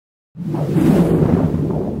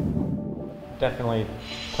Definitely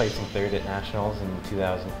placing third at Nationals in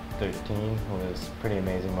 2013 was a pretty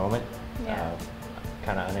amazing moment. Yeah.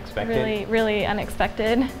 Kind of unexpected. Really, really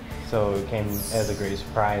unexpected. So it came as a great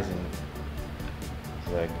surprise, and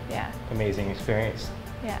it was an amazing experience.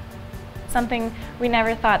 Yeah. Something we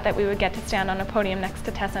never thought that we would get to stand on a podium next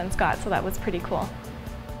to Tessa and Scott, so that was pretty cool.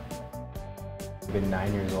 I've been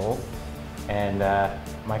 9 years old, and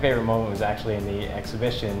my favorite moment was actually in the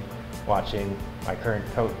exhibition, watching my current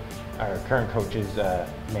coaches,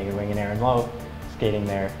 Megan Wing and Aaron Lowe, skating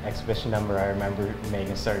their exhibition number. I remember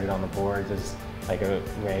Megan started on the boards as like a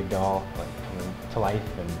rag doll, like coming to life,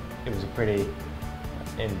 and it was a pretty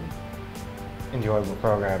enjoyable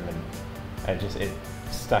program, and it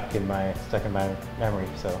stuck in my memory.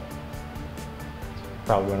 So it's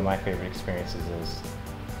probably one of my favorite experiences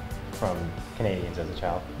from Canadians as a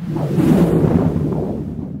child.